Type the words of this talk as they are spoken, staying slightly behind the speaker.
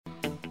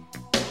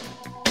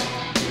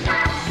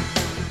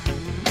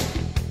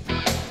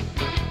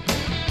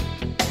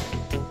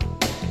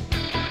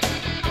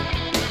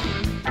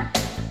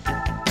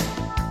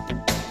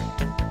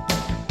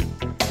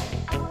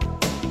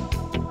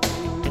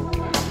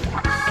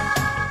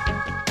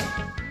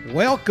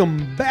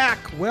Welcome back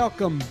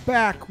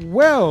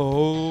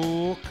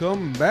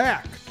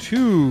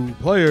to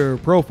Player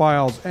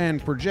Profiles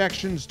and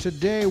Projections.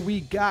 Today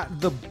we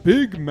got the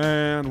big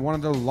man, one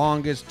of the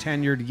longest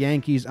tenured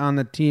Yankees on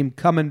the team,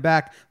 coming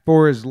back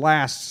for his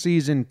last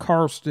season,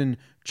 Karsten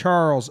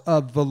Charles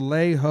of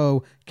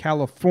Vallejo,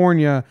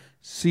 California,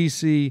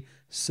 CC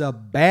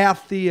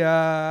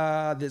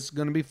Sabathia. This is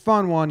going to be a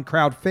fun one,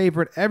 crowd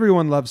favorite.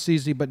 Everyone loves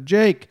CC, but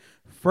Jake,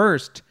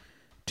 first,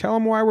 tell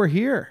him why we're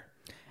here.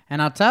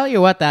 And I'll tell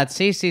you what that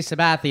CC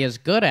Sabathia is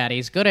good at.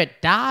 He's good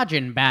at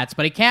dodging bats,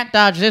 but he can't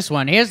dodge this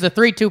one. Here's the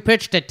 3-2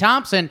 pitch to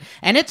Thompson,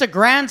 and it's a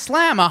grand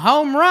slam, a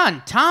home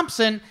run.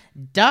 Thompson,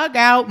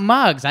 dugout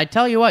mugs. I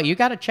tell you what, you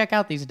got to check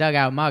out these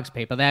dugout mugs,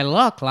 people. They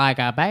look like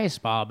a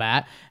baseball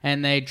bat,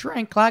 and they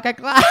drink like a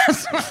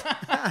glass.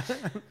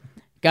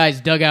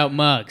 Guys, dugout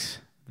mugs.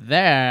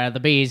 They're the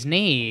bee's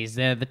knees.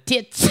 They're the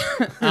tits.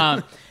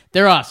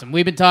 They're awesome.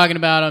 We've been talking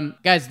about them.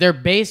 Guys, they're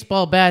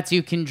baseball bats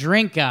you can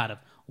drink out of.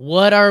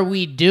 What are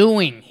we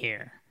doing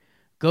here?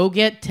 Go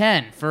get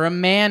 10 for a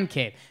man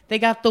cave. They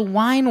got the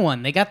wine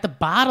one. They got the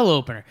bottle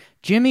opener.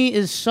 Jimmy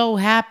is so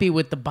happy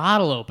with the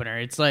bottle opener.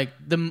 It's like,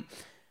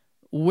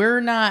 we're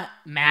not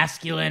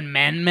masculine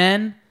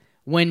men.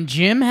 When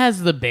Jim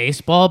has the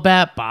baseball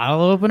bat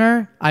bottle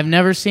opener, I've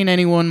never seen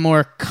anyone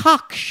more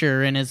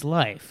cocksure in his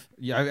life.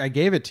 Yeah, I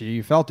gave it to you.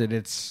 You felt it.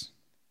 It's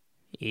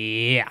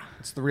the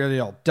real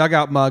deal.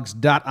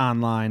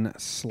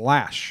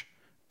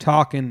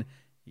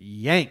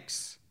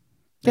 Dugoutmugs.online/talking-yanks.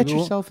 Get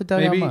yourself a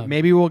dugout mug.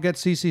 Maybe we'll get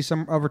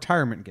CC a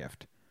retirement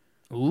gift.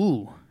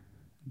 Ooh,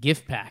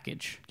 gift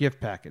package.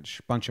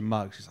 Bunch of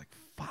mugs. He's like,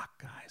 fuck,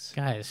 guys.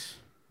 Guys,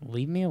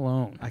 leave me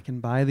alone. I can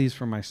buy these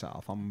for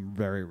myself. I'm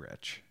very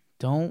rich.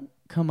 Don't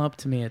come up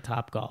to me at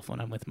Topgolf when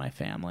I'm with my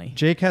family.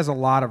 Jake has a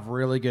lot of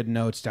really good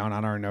notes down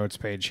on our notes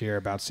page here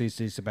about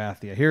CC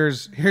Sabathia. Here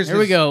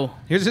we go.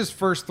 Here's his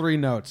first 3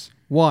 notes.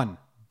 1,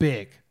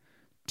 big.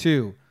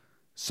 2,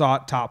 saw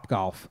at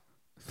Topgolf.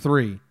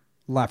 3,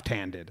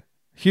 left-handed.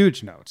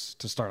 Huge notes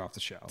to start off the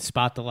show.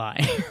 Spot the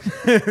lie.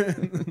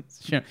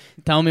 Sure.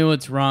 Tell me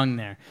what's wrong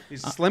there.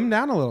 He's slimmed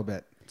down a little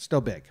bit. Still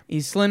big.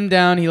 He's slimmed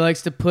down. He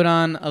likes to put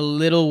on a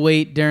little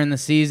weight during the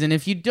season.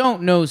 If you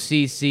don't know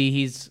CC,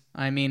 he's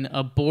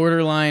a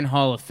borderline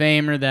Hall of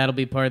Famer. That'll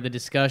be part of the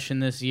discussion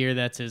this year.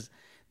 This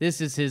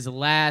is his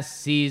last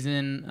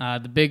season.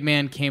 The big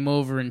man came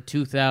over in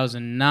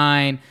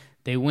 2009.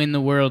 They win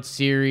the World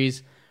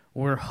Series.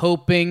 We're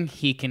hoping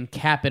he can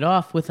cap it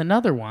off with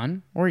another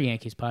one, or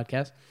Yankees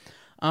podcast.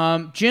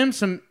 Jim,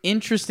 some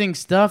interesting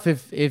stuff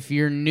if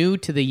you're new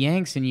to the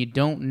Yanks and you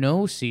don't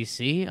know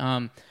CC.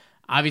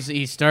 Obviously,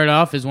 he started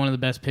off as one of the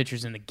best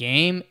pitchers in the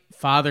game.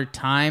 Father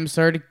Time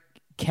started to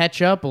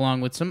catch up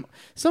along with some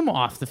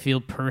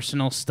off-the-field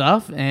personal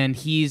stuff, and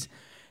he's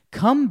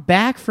come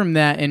back from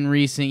that in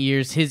recent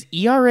years. His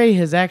ERA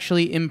has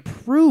actually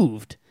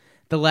improved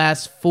the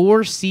last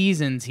 4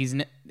 seasons.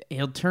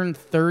 He'll turn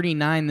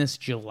 39 this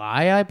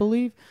July, I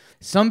believe.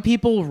 Some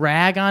people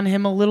rag on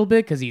him a little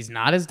bit because he's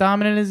not as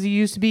dominant as he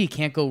used to be. He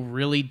can't go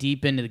really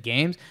deep into the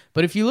games.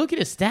 But if you look at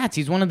his stats,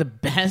 he's one of the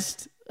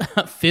best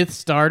 5th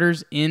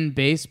starters in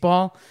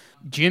baseball.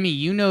 Jimmy,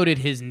 you noted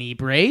his knee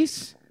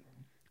brace.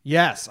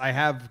 Yes, I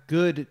have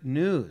good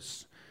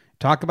news.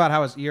 Talk about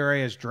how his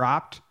ERA has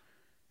dropped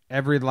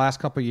the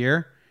last couple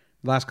years.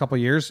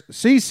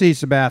 CC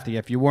Sabathia,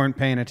 if you weren't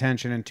paying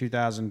attention in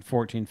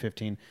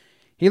 2014-15,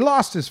 he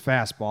lost his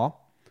fastball.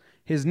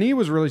 His knee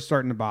was really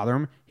starting to bother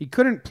him. He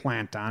couldn't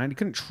plant on it. He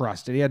couldn't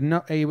trust it. He had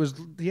to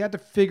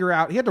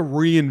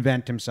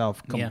reinvent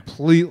himself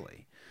completely.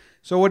 Yeah.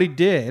 So what he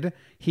did,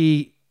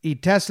 he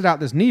tested out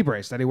this knee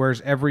brace that he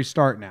wears every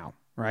start now,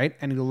 right?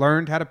 And he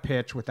learned how to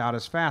pitch without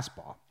his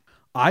fastball.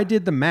 I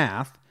did the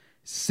math.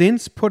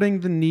 Since putting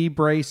the knee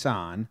brace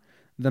on,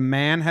 the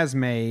man has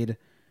made,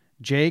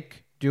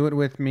 Jake, do it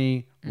with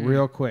me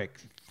real quick.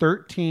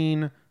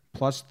 13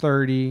 plus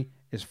 30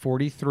 is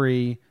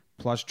 43,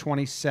 plus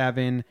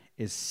 27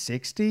 is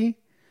 60,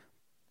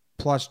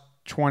 plus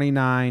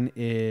 29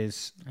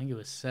 is... I think it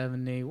was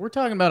 70. We're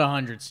talking about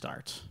 100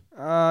 starts.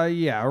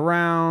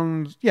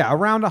 Around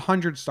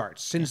 100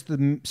 starts.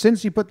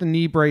 Since he put the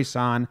knee brace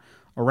on,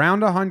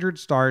 around 100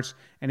 starts,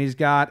 and he's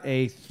got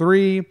a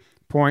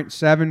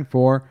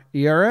 3.74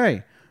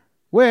 ERA,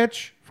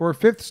 which, for a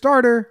 5th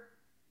starter,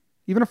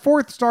 even a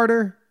 4th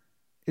starter,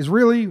 is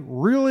really,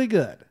 really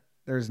good.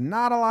 There's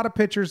not a lot of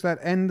pitchers that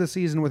end the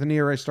season with an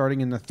ERA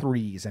starting in the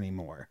 3s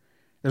anymore.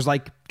 There's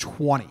like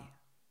 20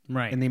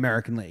 in the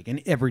American League,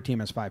 and every team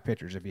has 5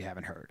 pitchers, if you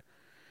haven't heard.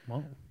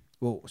 Whoa.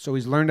 Well, so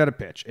he's learned how to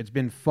pitch. It's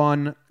been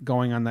fun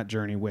going on that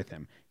journey with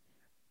him.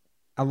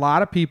 A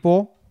lot of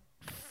people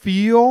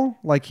feel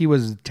like he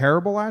was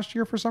terrible last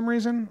year for some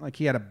reason, like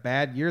he had a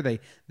bad year.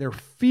 Their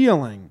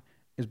feeling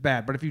is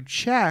bad. But if you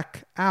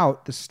check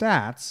out the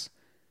stats,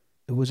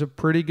 it was a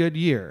pretty good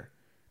year.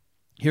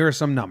 Here are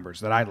some numbers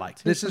that I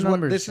liked. This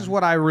is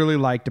what I really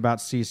liked about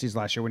CC's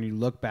last year when you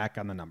look back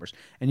on the numbers.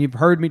 And you've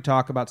heard me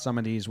talk about some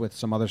of these with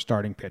some other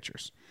starting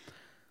pitchers.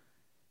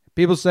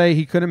 People say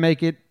he couldn't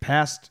make it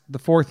past the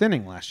 4th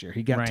inning last year.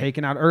 He got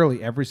taken out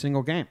early every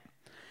single game.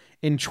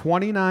 In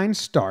 29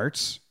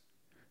 starts,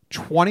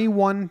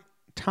 21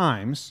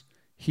 times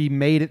he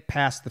made it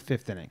past the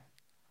fifth inning.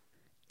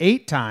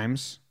 8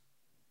 times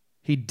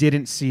he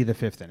didn't see the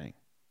fifth inning.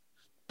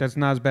 That's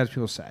not as bad as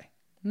people say.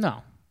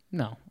 No.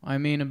 I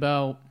mean,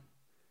 about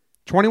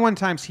 21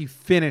 times he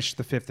finished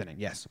the fifth inning.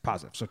 Yes,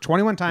 positive. So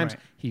 21 times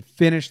Right. he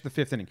finished the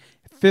fifth inning.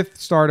 Fifth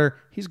starter,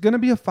 he's going to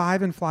be a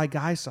five and fly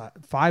guy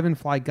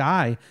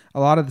a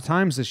lot of the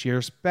times this year,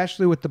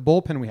 especially with the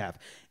bullpen we have.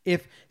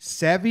 If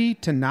Sevy,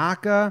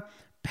 Tanaka,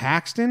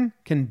 Paxton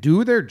can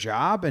do their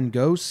job and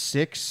go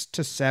 6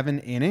 to 7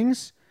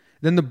 innings,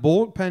 then the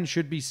bullpen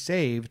should be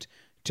saved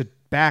to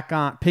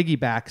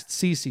piggyback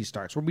CC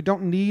starts, where we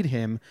don't need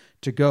him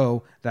to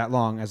go that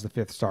long as the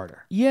fifth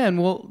starter. Yeah,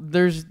 and well,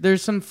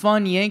 there's some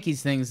fun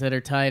Yankees things that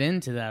are tied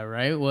into that,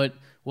 right?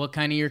 What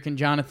kind of year can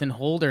Jonathan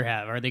Holder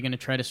have? Are they going to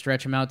try to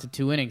stretch him out to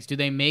 2 innings? Do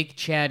they make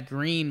Chad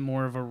Green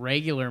more of a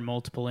regular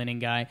multiple inning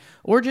guy,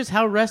 or just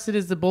how rested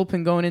is the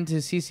bullpen going into the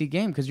CC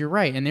game? Because you're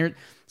right, and there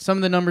some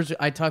of the numbers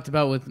I talked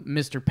about with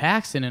Mr.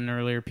 Paxton in an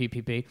earlier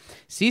PPP.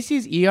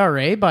 CC's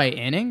ERA by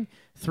inning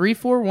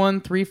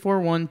 3.41,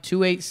 3.41,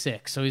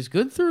 2.86. So he's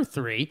good through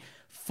 3.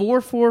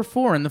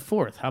 4.44 in the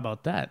fourth. How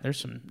about that? There's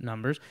some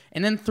numbers.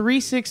 And then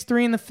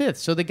 3.63 in the fifth.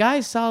 So the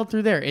guy's solid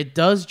through there. It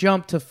does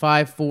jump to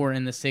 5.4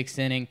 in the sixth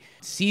inning.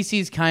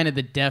 CC's kind of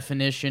the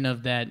definition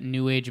of that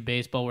new age of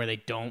baseball where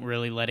they don't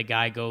really let a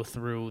guy go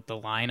through the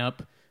lineup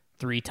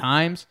 3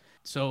 times.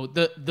 So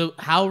the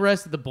how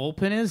rested the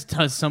bullpen is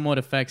does somewhat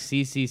affect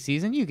CC's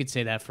season. You could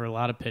say that for a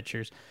lot of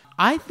pitchers.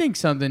 I think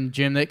something,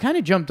 Jim, that kind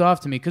of jumped off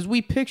to me because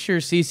we picture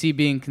CC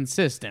being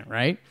consistent,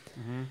 right?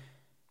 Mm-hmm.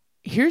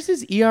 Here's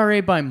his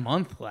ERA by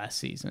month last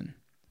season.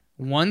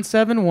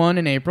 1.71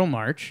 in April,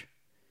 March.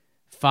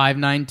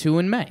 5.92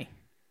 in May.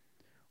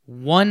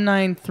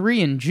 1.93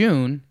 in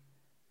June.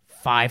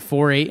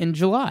 5.48 in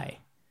July.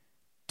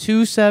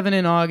 2.7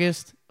 in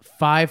August.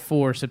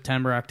 5.4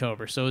 September,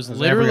 October. So it's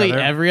literally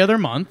every other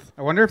month.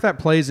 I wonder if that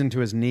plays into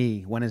his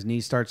knee when his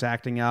knee starts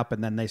acting up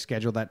and then they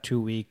schedule that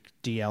 2-week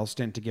DL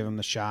stint to give him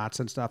the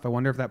shots and stuff. I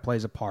wonder if that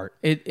plays a part.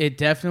 It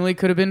definitely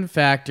could have been a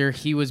factor.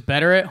 He was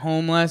better at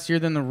home last year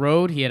than the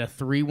road. He had a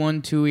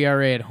 3.12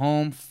 ERA at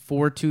home,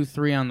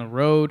 4.23 on the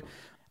road.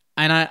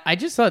 And I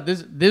just thought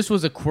this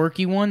was a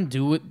quirky one.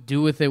 Do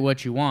with it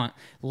what you want.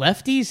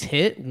 Lefties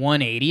hit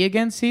 180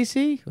 against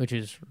CC, which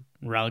is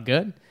real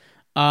good.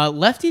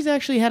 Lefties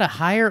actually had a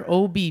higher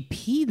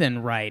OBP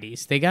than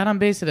righties. They got on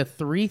base at a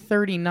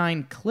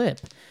 339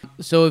 clip.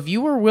 So if you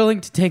were willing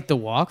to take the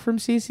walk from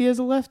CC as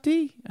a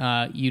lefty,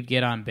 you'd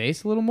get on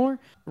base a little more.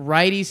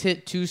 Righties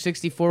hit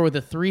 264 with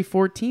a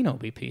 314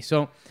 OBP.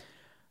 So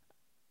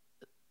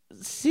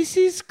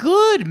CC's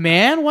good,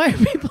 man. Why are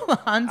people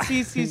on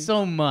CC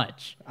so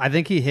much? I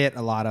think he hit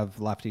a lot of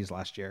lefties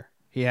last year.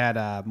 He had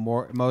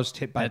most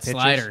hit by pitches.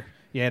 Slider.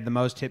 He had the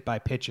most hit by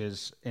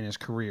pitches in his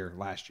career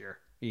last year.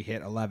 He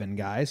hit 11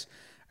 guys.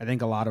 I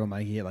think a lot of them,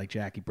 he hit like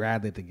Jackie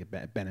Bradley, I think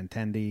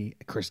Benintendi,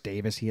 Chris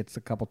Davis he hits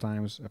a couple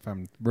times, if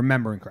I'm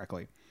remembering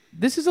correctly.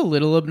 This is a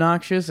little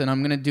obnoxious, and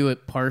I'm going to do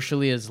it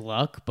partially as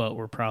luck, but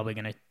we're probably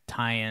going to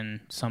tie in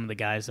some of the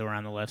guys that were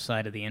on the left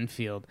side of the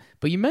infield.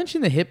 But you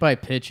mentioned the hit by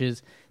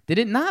pitches. Did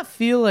it not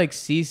feel like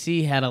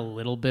CC had a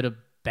little bit of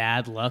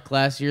bad luck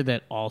last year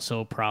that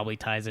also probably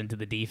ties into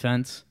the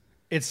defense?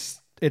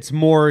 It's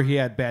more he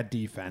had bad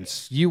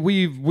defense.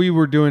 We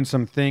were doing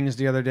some things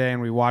the other day,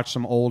 and we watched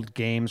some old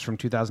games from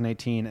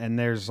 2018, and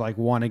there's like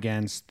one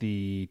against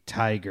the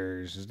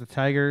Tigers. Is it the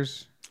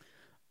Tigers?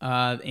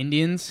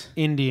 Indians?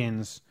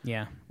 Indians.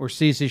 Yeah. Where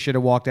CC should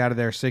have walked out of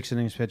there 6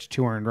 innings pitched,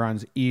 2 earned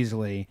runs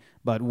easily,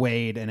 but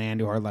Wade and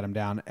Andujar let him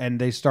down. And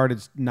they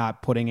started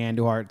not putting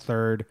Andujar at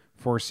third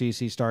for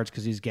CC starts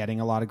because he's getting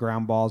a lot of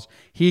ground balls.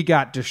 He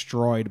got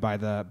destroyed by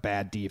the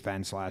bad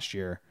defense last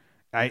year.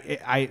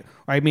 I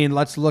mean,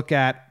 let's look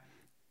at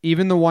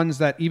even the ones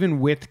that,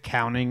 even with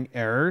counting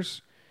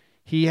errors,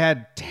 he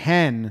had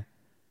 10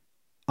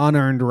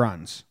 unearned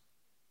runs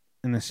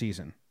in the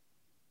season.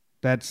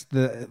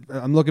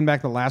 I'm looking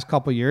back the last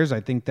couple of years.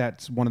 I think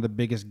that's one of the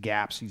biggest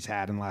gaps he's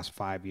had in the last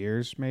 5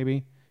 years,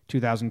 maybe.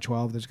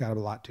 2012, there's got to be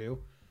a lot too.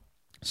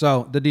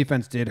 So the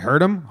defense did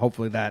hurt him.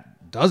 Hopefully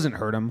that doesn't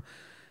hurt him.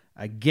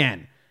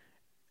 Again,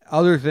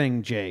 other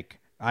thing, Jake,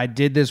 I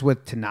did this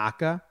with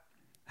Tanaka.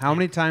 How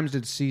many times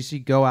did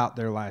CC go out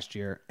there last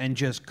year and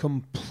just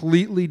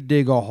completely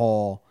dig a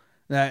hole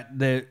that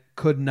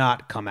could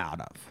not come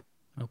out of?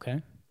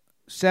 Okay.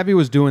 Sevy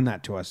was doing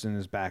that to us in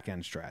his back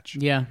end stretch.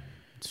 Yeah,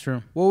 it's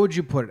true. What would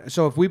you put it?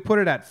 So if we put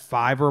it at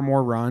 5 or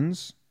more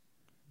runs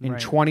in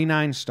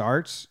 29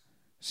 starts,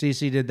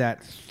 CC did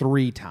that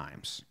 3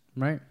 times.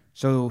 Right.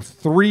 So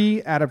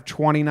 3 out of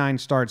 29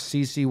 starts,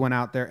 CC went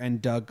out there and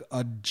dug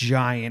a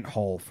giant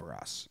hole for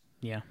us.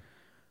 Yeah.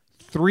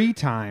 3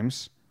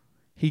 times...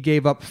 he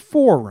gave up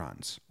 4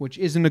 runs, which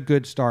isn't a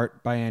good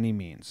start by any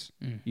means.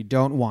 You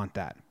don't want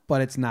that, but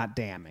it's not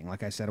damning,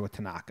 like I said with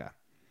Tanaka.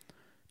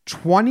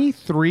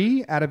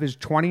 23 out of his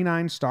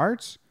 29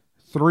 starts,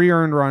 3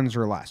 earned runs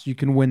or less. You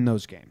can win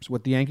those games.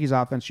 With the Yankees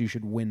offense, you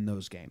should win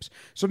those games.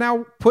 So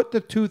now put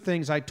the two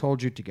things I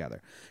told you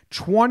together.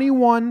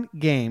 21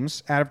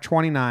 games out of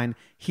 29,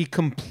 he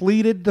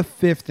completed the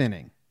 5th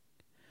inning.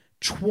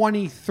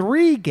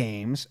 23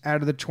 games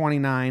out of the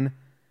 29,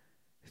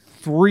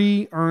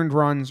 3 earned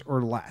runs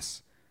or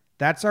less.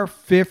 That's our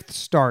 5th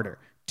starter.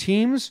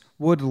 Teams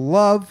would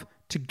love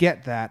to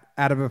get that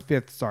out of a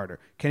 5th starter.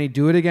 Can he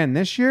do it again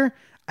this year?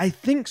 I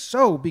think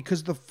so,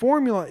 because the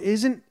formula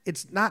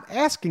it's not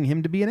asking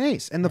him to be an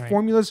ace. And the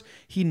formulas,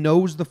 he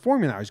knows the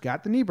formula. He's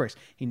got the knee brace.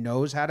 He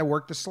knows how to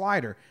work the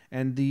slider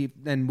and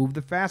move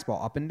the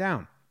fastball up and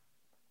down.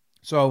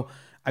 So,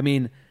 I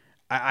mean,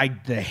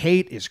 the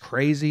hate is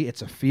crazy.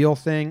 It's a feel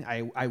thing.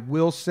 I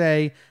will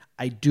say,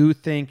 I do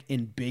think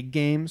in big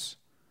games,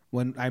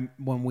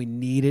 when we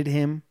needed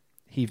him,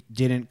 he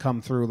didn't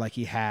come through like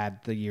he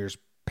had the years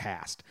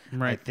past.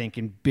 Right. I think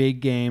in big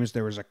games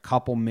there was a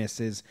couple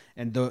misses,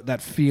 and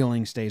that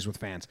feeling stays with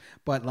fans.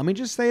 But let me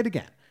just say it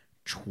again: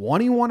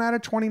 21 out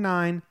of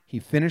 29, he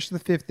finished the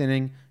 5th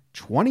inning.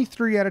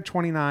 23 out of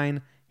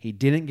 29, he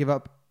didn't give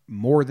up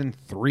more than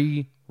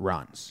 3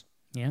 runs.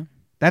 Yeah,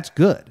 that's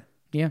good.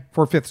 Yeah,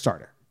 for a 5th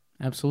starter.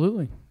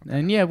 Absolutely.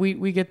 And yeah,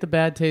 we get the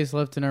bad taste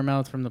left in our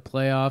mouth from the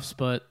playoffs,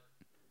 but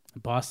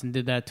Boston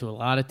did that to a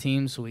lot of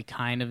teams, so we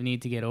kind of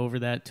need to get over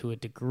that to a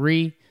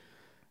degree.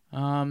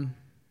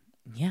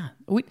 Yeah,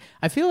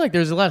 I feel like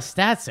there's a lot of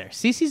stats there.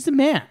 CeCe's the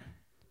man.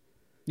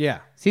 Yeah,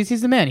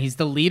 CeCe's the man. He's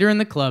the leader in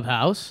the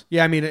clubhouse.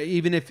 Yeah, I mean,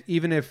 even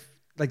if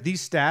like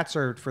these stats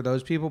are for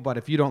those people, but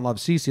if you don't love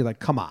CeCe, like,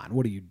 come on,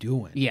 what are you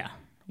doing? Yeah.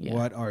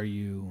 What are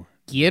you?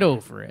 Get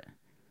over it.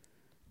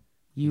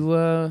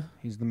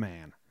 He's the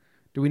man.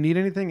 Do we need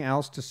anything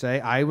else to say?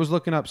 I was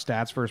looking up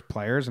stats for his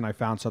players, and I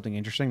found something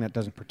interesting that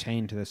doesn't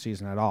pertain to this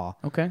season at all.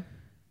 Okay.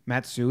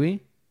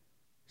 Matsui,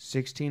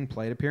 16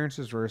 plate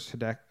appearances versus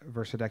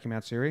Hideki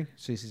Matsuri.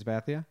 CeCe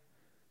Sabathia,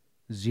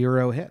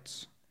 0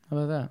 hits. How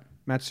about that?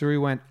 Matsuri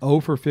went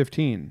 0 for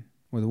 15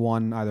 with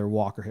one either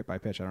walk or hit by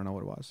pitch. I don't know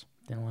what it was.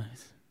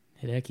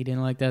 Hideki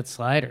didn't like that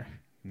slider.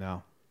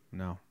 No.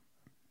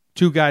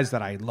 2 guys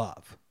that I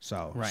love,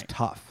 so it's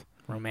tough.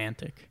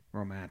 Romantic,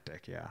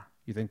 yeah.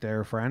 You think they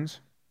were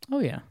friends? Oh,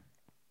 yeah.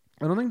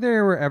 I don't think they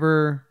were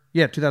ever...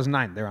 Yeah,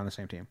 2009, they were on the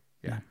same team.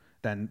 Yeah.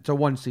 Then, so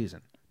one season.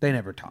 They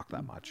never talked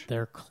that much.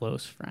 They're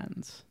close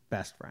friends.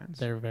 Best friends.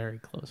 They're very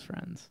close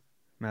friends.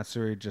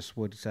 Matsuri just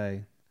would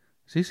say,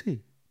 CeCe,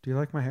 do you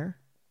like my hair?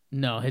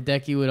 No,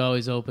 Hideki would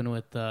always open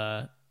with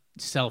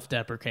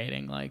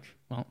self-deprecating, like,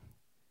 well,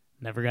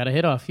 never got a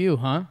hit off you,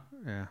 huh?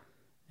 Yeah.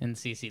 And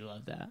CeCe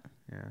loved that.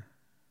 Yeah.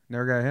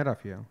 Never got a hit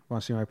off you.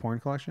 Want to see my porn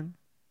collection?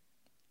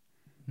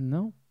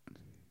 No.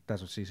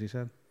 That's what CeCe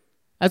said?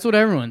 That's what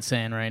everyone's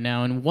saying right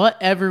now. And what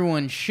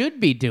everyone should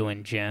be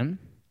doing, Jim.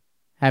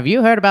 Have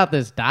you heard about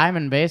this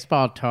Diamond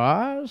Baseball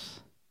Tours?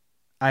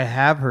 I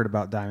have heard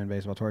about Diamond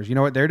Baseball Tours. You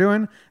know what they're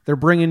doing? They're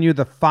bringing you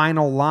the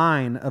final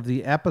line of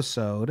the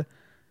episode.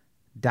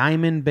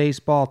 Diamond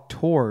Baseball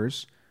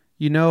Tours.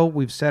 You know,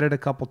 we've said it a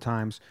couple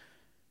times.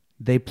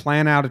 They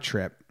plan out a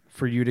trip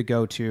for you to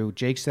go to.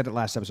 Jake said it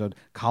last episode.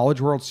 College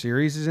World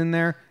Series is in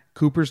there.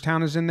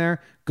 Cooperstown is in there.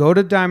 Go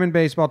to Diamond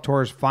Baseball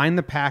Tours. Find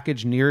the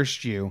package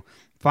nearest you.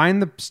 Find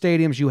the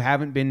stadiums you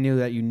haven't been to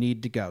that you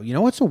need to go. You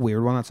know what's a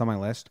weird one that's on my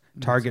list?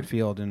 Target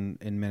Field in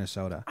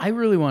Minnesota. I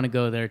really want to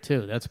go there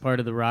too. That's part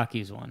of the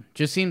Rockies one.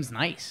 Just seems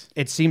nice.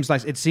 It seems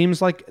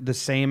like the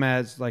same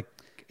as like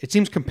it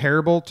seems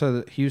comparable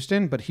to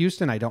Houston, but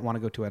Houston I don't want to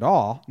go to at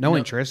all. No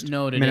interest.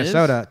 No,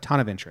 Minnesota, ton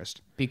of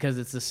interest. Because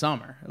it's the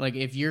summer. Like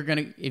if you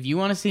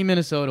want to see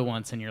Minnesota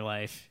once in your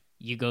life,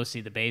 you go see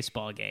the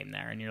baseball game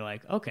there, and you're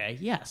like, okay,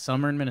 yeah,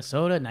 summer in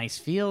Minnesota, nice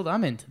field,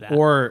 I'm into that.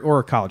 Or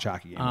a college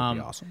hockey game would be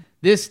awesome.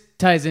 This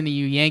ties into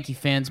you Yankee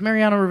fans.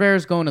 Mariano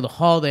Rivera's going to the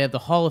Hall. They have the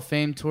Hall of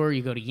Fame tour.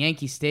 You go to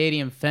Yankee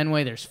Stadium,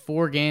 Fenway. There's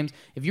 4 games.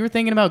 If you were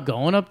thinking about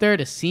going up there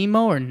to see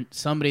Mo or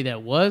somebody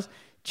that was,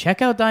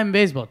 check out Diamond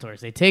Baseball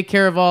Tours. They take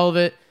care of all of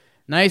it.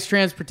 Nice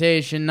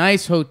transportation,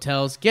 nice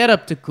hotels. Get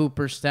up to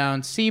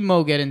Cooperstown. See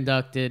Mo get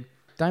inducted.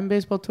 Diamond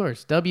Baseball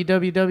Tours.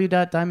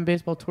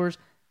 www.diamondbaseballtours.com.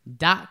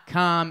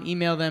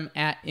 Email them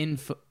at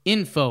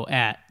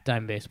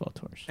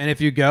info@diamondbaseballtours. And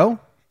if you go,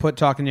 put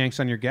Talking Yanks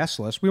on your guest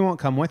list. We won't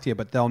come with you,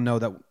 but they'll know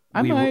that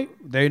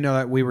they know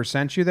that we were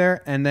sent you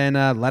there, and then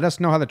let us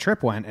know how the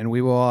trip went, and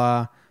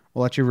we'll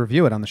let you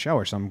review it on the show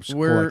or something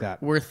cool like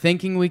that. We're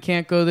thinking we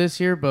can't go this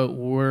year, but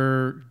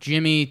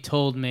Jimmy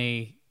told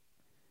me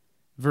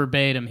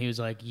verbatim, he was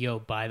like, yo,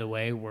 by the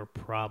way, we're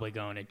probably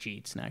going to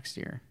Jeets next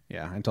year.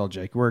 Yeah, I told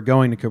Jake, we're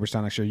going to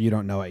Cooperstown next year. You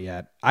don't know it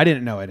yet. I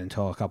didn't know it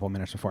until a couple of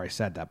minutes before I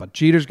said that, but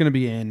Jeter's going to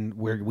be in.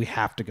 We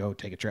have to go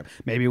take a trip.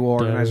 Maybe we'll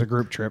organize a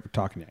group trip with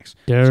Talking Yanks.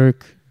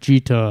 Derek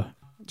Jeter.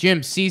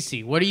 Jim,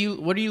 CeCe, what are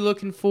you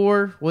looking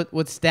for? What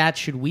stats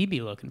should we be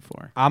looking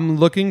for? I'm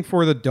looking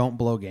for the don't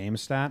blow game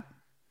stat.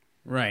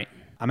 Right.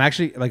 I'm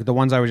actually, like the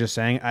ones I was just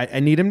saying, I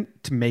need him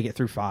to make it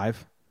through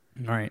 5.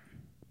 Right.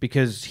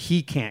 Because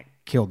he can't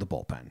kill the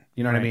bullpen.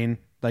 You know what I mean?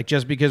 Like,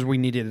 just because we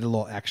needed a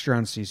little extra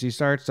on CeCe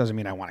starts doesn't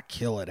mean I want to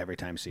kill it every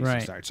time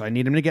CeCe starts. So I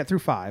need him to get through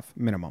 5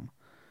 minimum.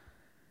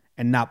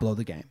 and not blow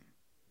the game.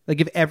 Like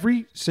if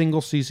every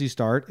single CC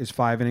start is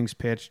 5 innings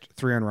pitched,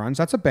 3 earned runs,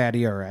 that's a bad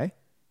ERA.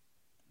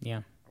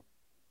 Yeah.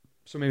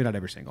 So maybe not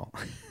every single.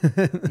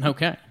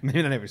 Okay.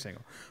 Maybe not every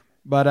single.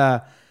 But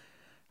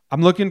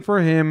I'm looking for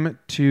him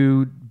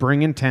to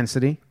bring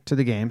intensity to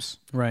the games.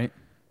 Right.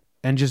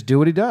 And just do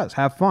what he does.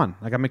 Have fun.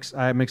 Like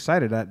I'm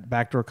excited at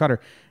backdoor cutter.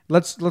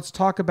 Let's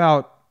talk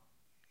about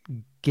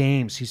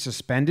games. He's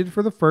suspended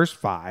for the first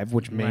 5,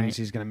 which means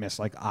he's going to miss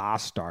like a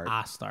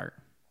start.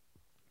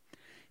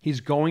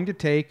 He's going to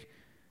take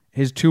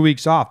his 2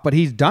 weeks off, but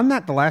he's done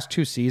that the last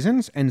 2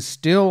 seasons and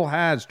still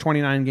has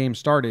 29 games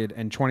started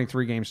and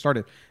 23 games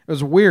started. It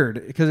was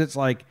weird because it's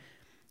like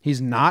he's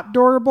not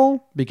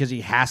durable because he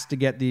has to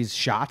get these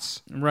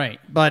shots. Right.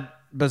 But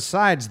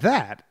besides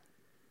that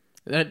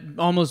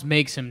almost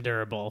makes him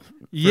durable for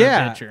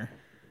a pitcher.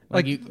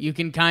 Like you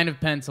can kind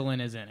of pencil in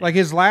his innings. Like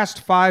his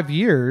last 5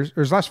 years,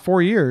 or his last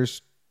 4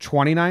 years,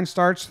 29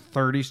 starts,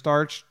 30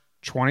 starts,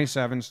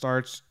 27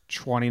 starts,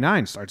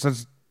 29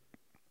 starts.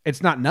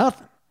 It's not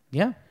nothing.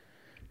 Yeah.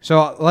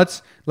 So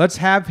let's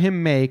have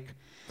him make.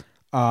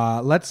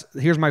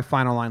 Here's my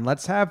final line.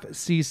 Let's have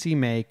CC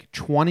make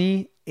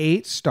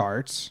 28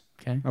 starts.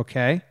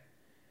 Okay.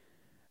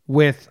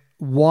 With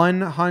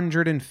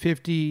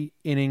 150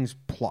 innings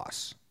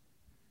plus.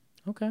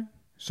 Okay.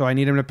 So I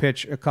need him to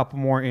pitch a couple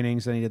more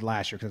innings than he did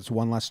last year because it's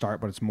 1 less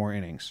start, but it's more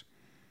innings.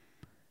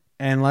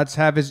 And let's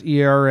have his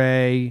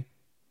ERA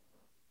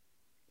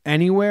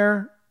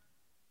anywhere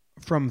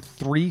from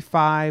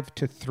 3.5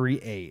 to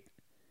 3.8.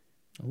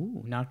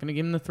 Ooh, not going to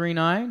give him the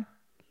 3.9?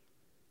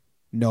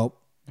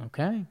 Nope.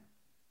 Okay.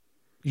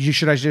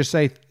 Should I just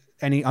say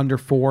any under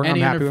 4?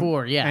 Any I'm under happy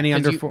 4, yeah. Any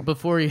under 4.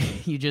 Before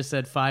you just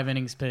said 5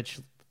 innings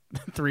pitched,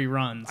 3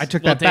 runs. I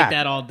took we'll that back. Take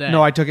that all day.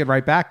 No, I took it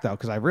right back though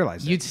because I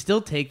realized you'd still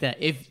take that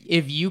if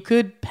you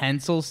could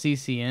pencil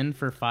CC in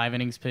for 5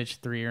 innings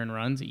pitched, 3 earned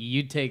runs.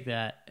 You'd take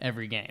that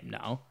every game.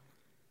 No,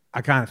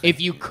 I kind of if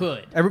you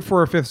could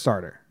for a 5th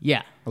starter.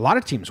 Yeah, a lot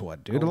of teams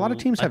would, dude. A lot of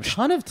teams have a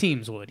ton of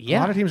teams would. Yeah,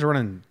 a lot of teams are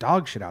running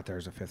dog shit out there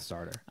as a 5th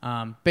starter.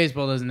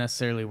 Baseball doesn't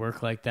necessarily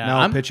work like that.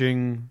 Now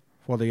pitching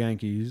for the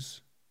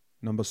Yankees,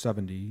 number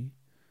 70,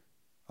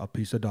 a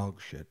piece of dog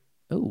shit.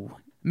 Oh.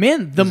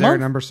 Man, the Is month there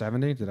number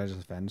 70? Did I just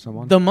offend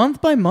someone? The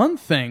month by month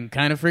thing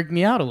kind of freaked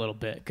me out a little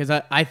bit because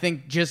I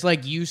think just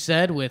like you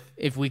said, with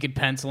if we could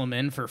pencil him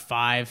in for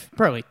 5,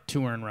 probably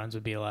 2 earned runs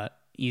would be a lot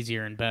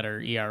easier and better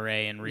ERA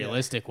and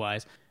realistic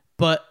wise.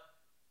 But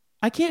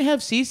I can't have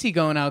CC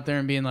going out there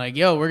and being like,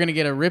 "Yo, we're gonna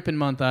get a ripping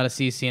month out of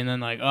CC," and then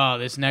like, "Oh,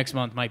 this next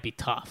month might be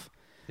tough."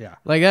 Yeah,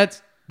 like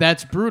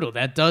that's brutal.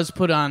 That does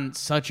put on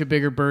such a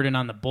bigger burden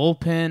on the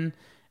bullpen.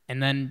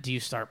 And then do you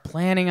start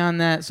planning on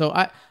that? So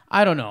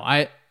I don't know.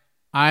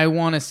 I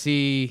want to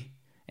see,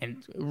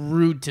 and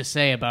rude to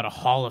say about a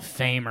Hall of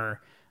Famer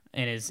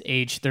in his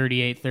age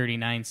 38,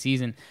 39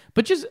 season,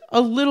 but just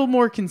a little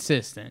more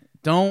consistent.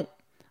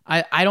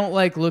 I don't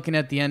like looking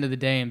at the end of the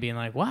day and being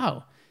like,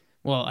 wow,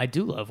 well, I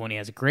do love when he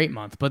has a great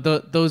month, but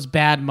those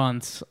bad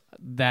months,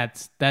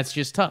 that's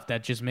just tough.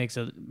 That just makes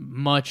a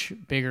much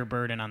bigger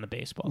burden on the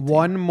baseball team.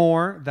 One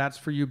more That's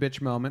For You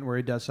bitch moment where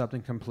he does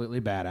something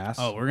completely badass.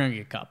 Oh, we're going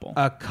to get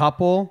a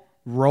couple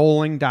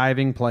rolling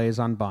diving plays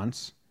on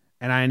bunts.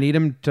 And I need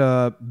him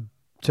to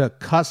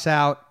cuss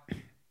out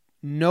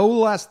no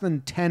less than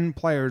 10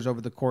 players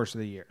over the course of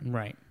the year.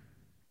 Right.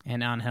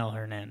 And Angel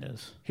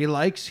Hernandez. He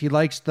likes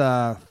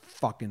the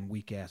fucking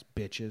weak ass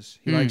bitches.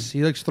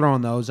 He likes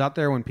throwing those out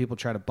there when people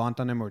try to bunt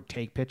on him or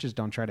take pitches,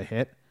 don't try to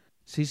hit.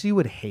 CC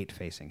would hate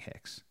facing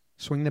Hicks.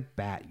 Swing the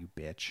bat, you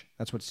bitch.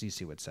 That's what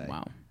CC would say.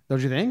 Wow.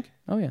 Don't you think?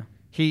 Oh yeah.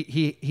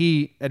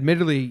 He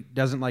admittedly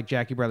doesn't like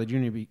Jackie Bradley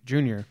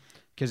Jr.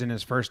 Because in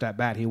his first at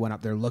bat, he went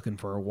up there looking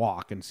for a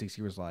walk, and CC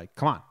was like,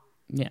 "Come on,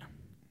 yeah,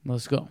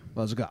 let's go,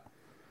 let's go."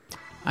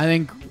 I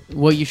think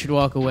what you should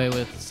walk away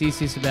with: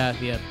 CC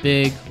Sabathia,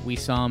 big. We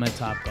saw him at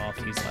Topgolf.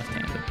 He's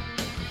left-handed.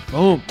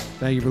 Boom.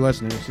 Thank you for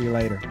listening. See you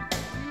later.